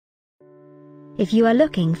If you are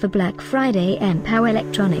looking for Black Friday Mpow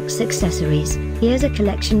electronics accessories, here's a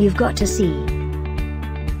collection you've got to see.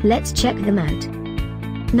 Let's check them out.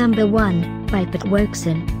 Number 1, by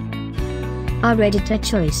Patuoxun. Our editor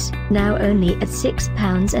choice, now only at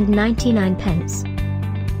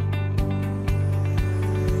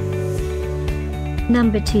 £6.99.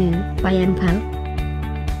 Number 2, by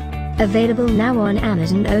Mpow. Available now on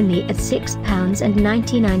Amazon only at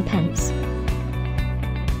 £6.99.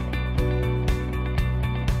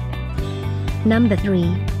 Number 3.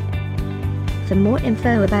 For more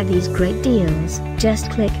info about these great deals,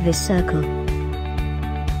 just click this circle.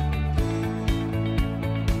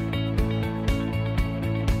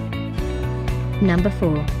 Number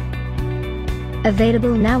 4.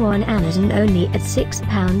 Available now on Amazon only at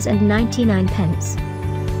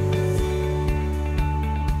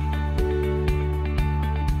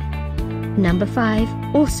 £6.99. Number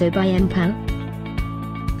 5, also by Mpow.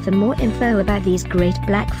 For more info about these great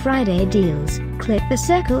Black Friday deals, click the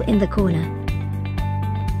circle in the corner.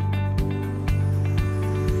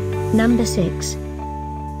 Number 6.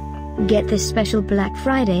 Get this special Black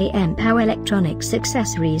Friday Mpow electronics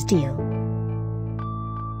accessories deal.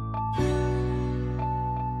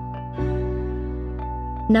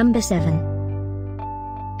 Number 7.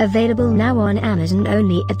 Available now on Amazon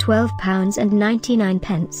only at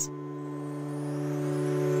 £12.99.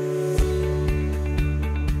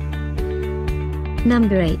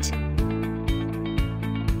 Number 8.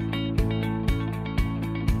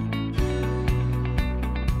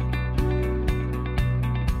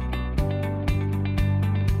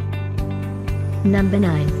 Number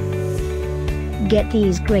 9. Get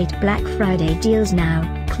these great Black Friday deals now,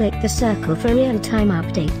 click the circle for real-time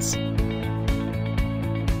updates.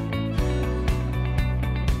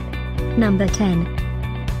 Number 10.